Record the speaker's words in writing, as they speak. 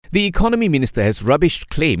The Economy Minister has rubbished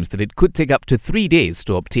claims that it could take up to 3 days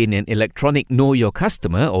to obtain an electronic Know Your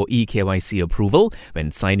Customer or e-KYC approval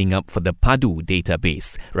when signing up for the PADU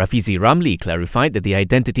database. Rafizi Ramli clarified that the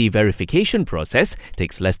identity verification process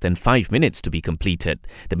takes less than 5 minutes to be completed.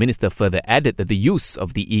 The minister further added that the use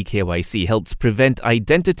of the e-KYC helps prevent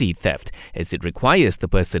identity theft as it requires the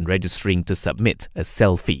person registering to submit a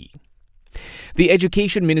selfie. The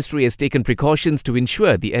Education Ministry has taken precautions to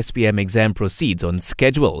ensure the SPM exam proceeds on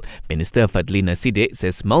schedule. Minister Fadlina Siddiq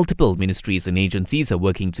says multiple ministries and agencies are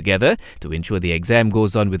working together to ensure the exam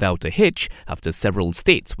goes on without a hitch after several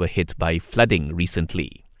states were hit by flooding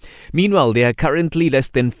recently. Meanwhile, there are currently less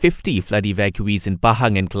than 50 flood evacuees in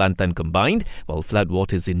Pahang and Kelantan combined, while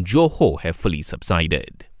floodwaters in Johor have fully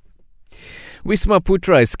subsided. Wisma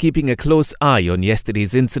Putra is keeping a close eye on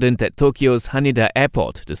yesterday's incident at Tokyo's Haneda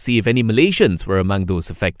Airport to see if any Malaysians were among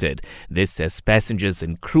those affected. This as passengers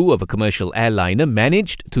and crew of a commercial airliner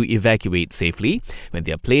managed to evacuate safely when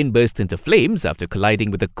their plane burst into flames after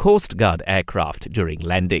colliding with a Coast Guard aircraft during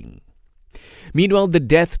landing. Meanwhile, the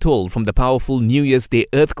death toll from the powerful New Year's Day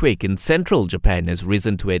earthquake in central Japan has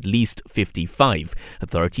risen to at least 55.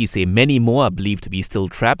 Authorities say many more are believed to be still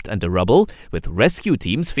trapped under rubble, with rescue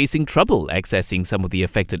teams facing trouble accessing some of the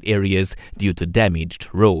affected areas due to damaged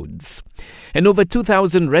roads. And over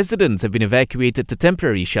 2,000 residents have been evacuated to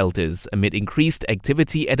temporary shelters amid increased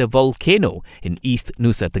activity at a volcano in East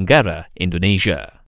Nusa Tenggara, Indonesia.